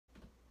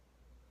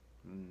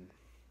Mm,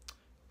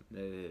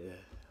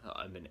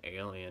 I'm an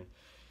alien,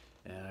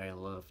 and I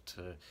love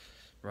to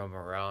roam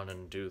around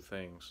and do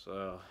things.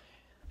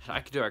 I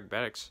can do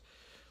acrobatics.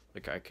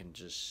 Like, I can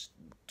just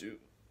do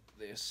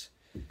this.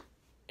 I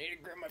need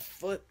to grab my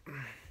foot.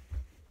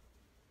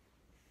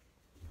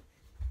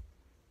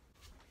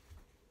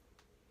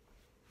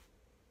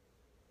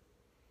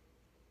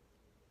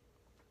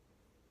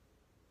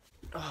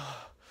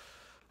 I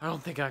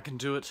don't think I can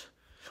do it.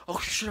 Oh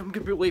shit, I'm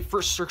gonna be late for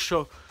a Cirque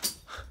show.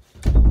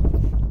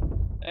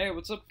 Hey,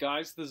 what's up,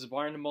 guys? This is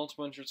Byron, the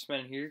Multiple Interest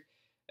Man here,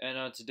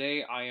 and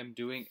today I am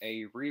doing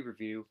a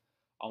re-review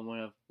on one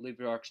of Lee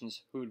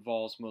Productions'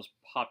 Hoodval's most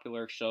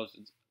popular shows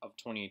of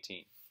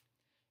 2018.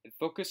 It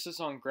focuses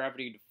on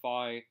Gravity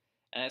Defy,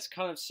 and it's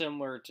kind of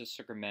similar to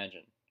Cirque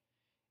Imagine.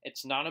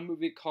 It's not a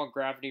movie called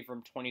Gravity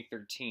from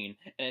 2013,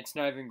 and it's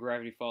not even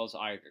Gravity Falls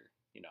either,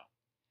 you know.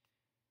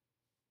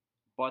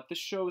 But the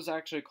show is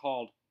actually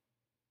called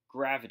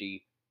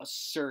Gravity, a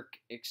Cirque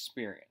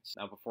experience.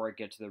 Now, before I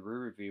get to the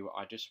review,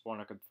 I just want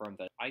to confirm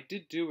that I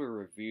did do a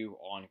review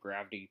on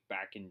Gravity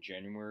back in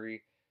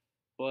January,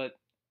 but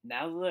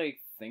now that I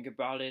think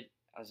about it,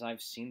 as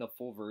I've seen the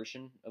full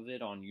version of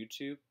it on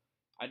YouTube,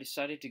 I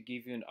decided to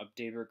give you an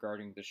update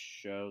regarding the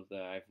show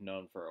that I've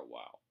known for a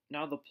while.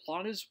 Now, the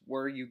plot is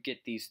where you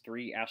get these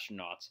three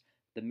astronauts,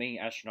 the main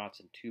astronauts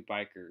and two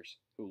bikers,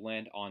 who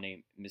land on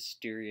a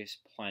mysterious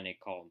planet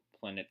called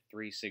Planet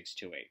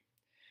 3628.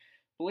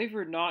 Believe it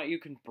or not, you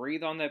can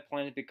breathe on that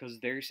planet because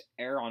there's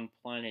air on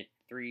planet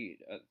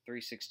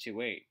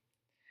 3628.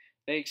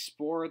 They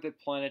explore the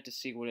planet to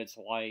see what it's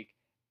like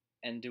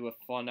and do a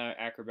fun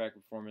acrobatic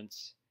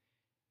performance.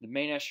 The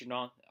main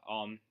astronaut,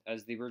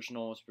 as the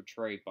original was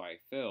portrayed by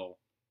Phil,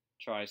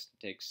 tries to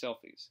take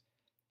selfies.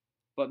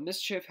 But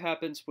mischief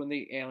happens when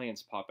the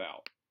aliens pop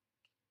out.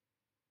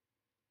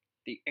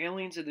 The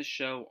aliens in the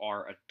show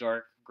are a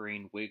dark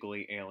green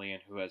wiggly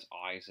alien who has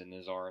eyes in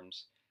his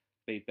arms,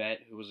 Babette,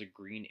 who is a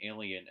green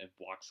alien and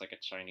walks like a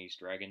Chinese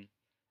dragon,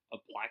 a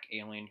black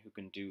alien who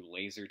can do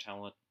laser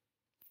talent,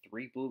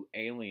 three blue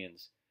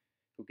aliens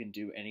who can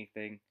do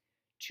anything,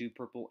 two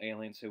purple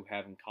aliens who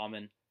have in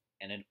common,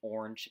 and an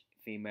orange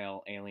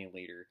female alien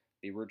leader.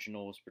 The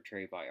original was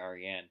portrayed by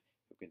Ariane,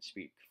 who can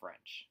speak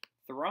French.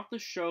 Throughout the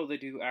show, they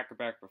do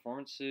acrobatic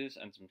performances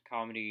and some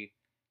comedy.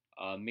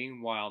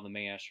 Meanwhile, the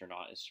main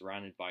astronaut is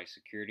surrounded by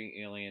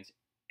security aliens,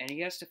 and he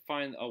has to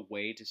find a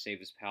way to save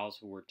his pals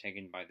who were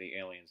taken by the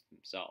aliens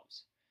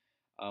themselves.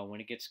 When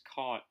he gets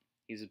caught,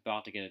 he's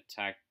about to get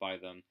attacked by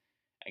them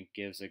and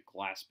gives a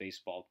glass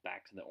baseball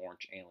back to the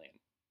orange alien.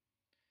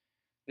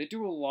 They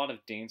do a lot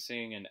of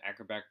dancing and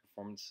acrobatic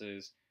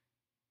performances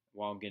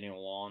while getting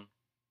along.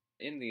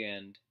 In the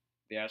end,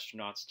 the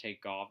astronauts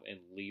take off and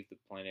leave the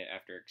planet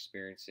after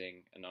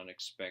experiencing an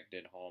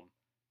unexpected home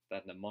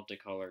that the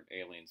multicolored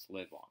aliens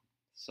live on.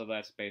 So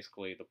that's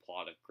basically the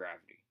plot of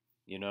Gravity.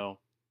 You know,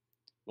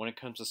 when it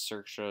comes to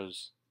Cirque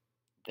shows,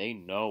 they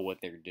know what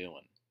they're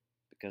doing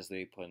because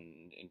they put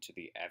into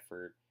the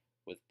effort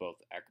with both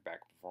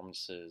acrobatic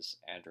performances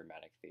and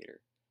dramatic theater.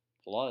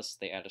 Plus,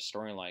 they add a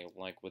storyline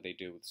like what they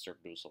do with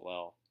Cirque du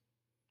Soleil.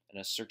 And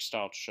a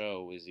Cirque-style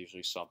show is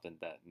usually something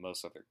that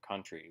most other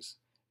countries,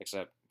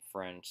 except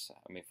France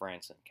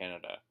and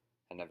Canada,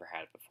 have never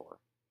had before.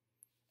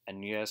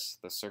 And yes,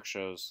 the Cirque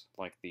shows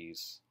like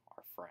these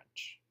are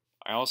French.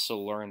 I also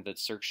learned that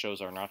Cirque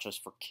shows are not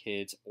just for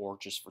kids or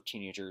just for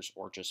teenagers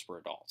or just for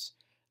adults.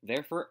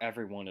 They're for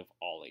everyone of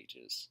all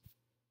ages.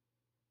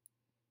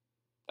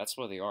 That's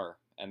what they are,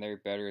 and they're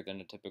better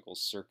than a typical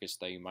circus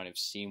that you might have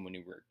seen when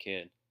you were a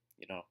kid,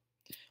 you know.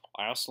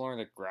 I also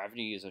learned that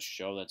Gravity is a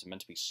show that's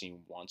meant to be seen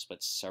once,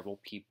 but several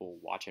people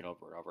watch it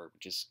over and over,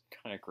 which is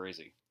kind of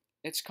crazy.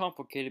 It's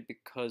complicated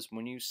because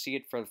when you see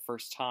it for the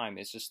first time,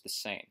 it's just the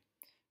same.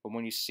 But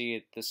when you see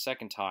it the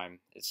second time,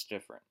 it's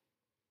different.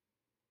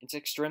 It's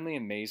extremely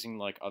amazing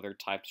like other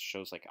types of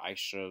shows like ice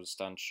shows,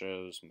 stunt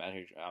shows,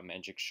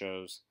 magic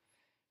shows,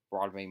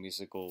 Broadway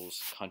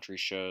musicals, country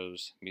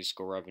shows,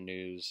 musical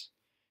revenues,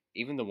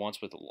 even the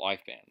ones with live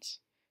bands,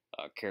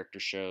 character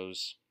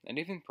shows, and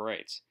even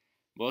parades.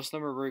 Most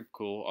of them are very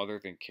cool other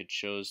than kids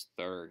shows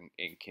that are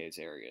in kids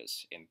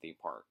areas in theme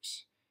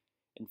parks.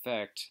 In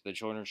fact, the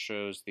children's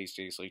shows these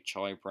days like the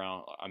Charlie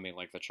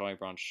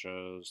Brown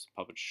shows,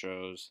 puppet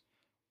shows,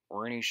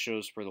 or any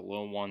shows for the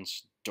little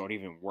ones don't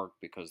even work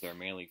because they're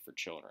mainly for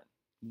children.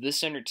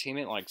 This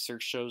entertainment, like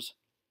Cirque shows,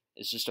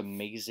 is just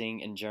amazing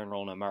in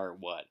general no matter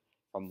what.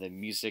 From the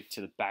music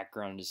to the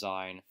background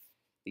design,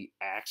 the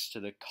acts to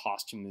the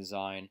costume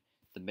design,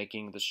 the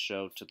making of the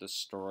show to the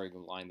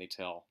storyline they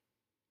tell.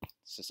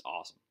 It's just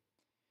awesome.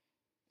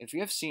 If you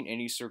have seen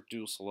any Cirque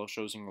du Soleil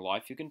shows in your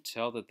life, you can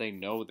tell that they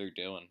know what they're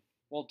doing.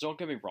 Well, don't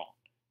get me wrong.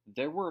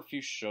 There were a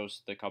few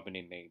shows the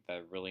company made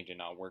that really did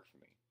not work for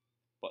me.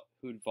 But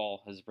Hoodval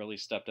has really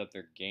stepped up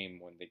their game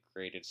when they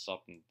created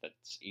something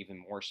that's even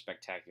more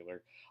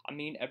spectacular. I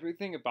mean,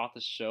 everything about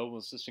the show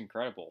was just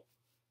incredible.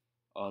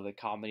 The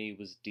comedy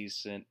was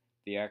decent.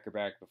 The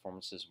acrobatic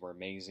performances were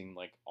amazing,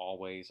 like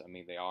always. I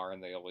mean, they are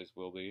and they always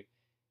will be.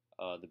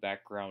 The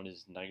background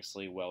is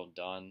nicely well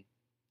done.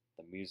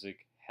 The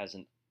music has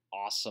an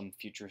awesome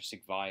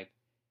futuristic vibe.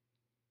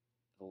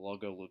 The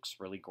logo looks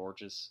really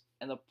gorgeous,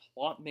 and the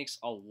plot makes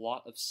a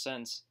lot of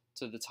sense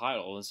to the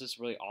title. This is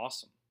really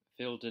awesome.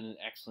 Phil did an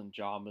excellent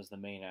job as the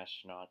main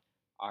astronaut.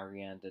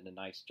 Ariane did a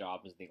nice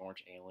job as the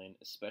orange alien,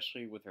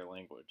 especially with her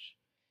language.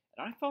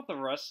 And I thought the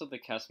rest of the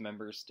cast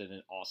members did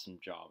an awesome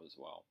job as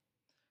well.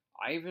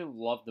 I even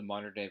love the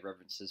modern day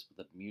references with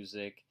the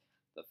music,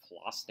 the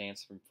floss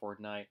dance from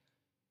Fortnite,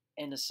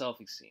 and the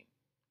selfie scene.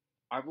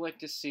 I would like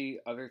to see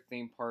other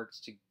theme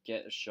parks to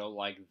get a show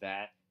like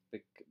that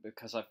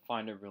because I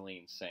find it really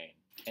insane.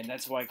 And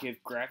that's why I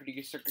give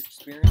Gravity Cirque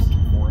Experience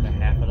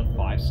 4.5 out of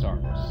 5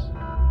 stars.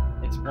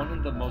 It's one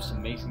of the most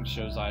amazing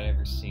shows I've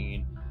ever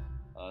seen.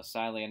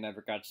 Sadly, I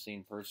never got to see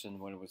in person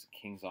when it was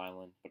at Kings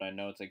Island, but I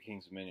know it's at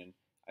Kings Dominion.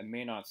 I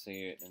may not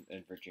see it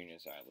in Virginia,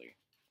 sadly.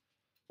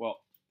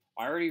 Well,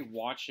 I already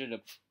watched it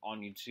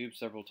on YouTube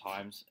several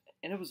times,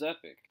 and it was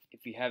epic.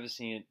 If you haven't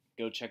seen it,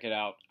 go check it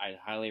out. I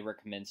highly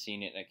recommend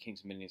seeing it at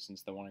Kings Dominion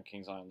since the one on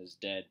Kings Island is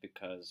dead,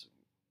 because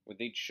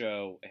with each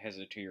show, it has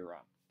a 2-year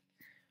run.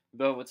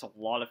 Though it's a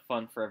lot of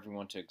fun for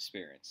everyone to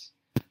experience.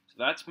 So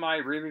that's my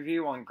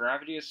re-review on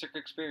Gravity Cirque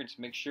Experience.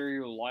 Make sure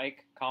you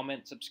like,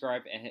 comment,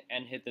 subscribe,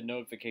 and hit the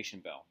notification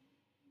bell.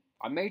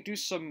 I may do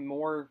some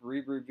more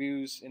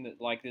re-reviews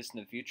like this in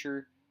the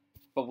future,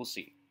 but we'll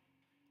see.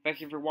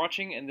 Thank you for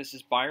watching, and this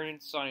is Byron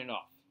signing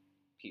off.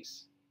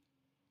 Peace.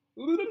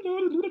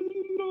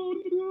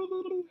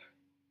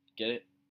 Get it?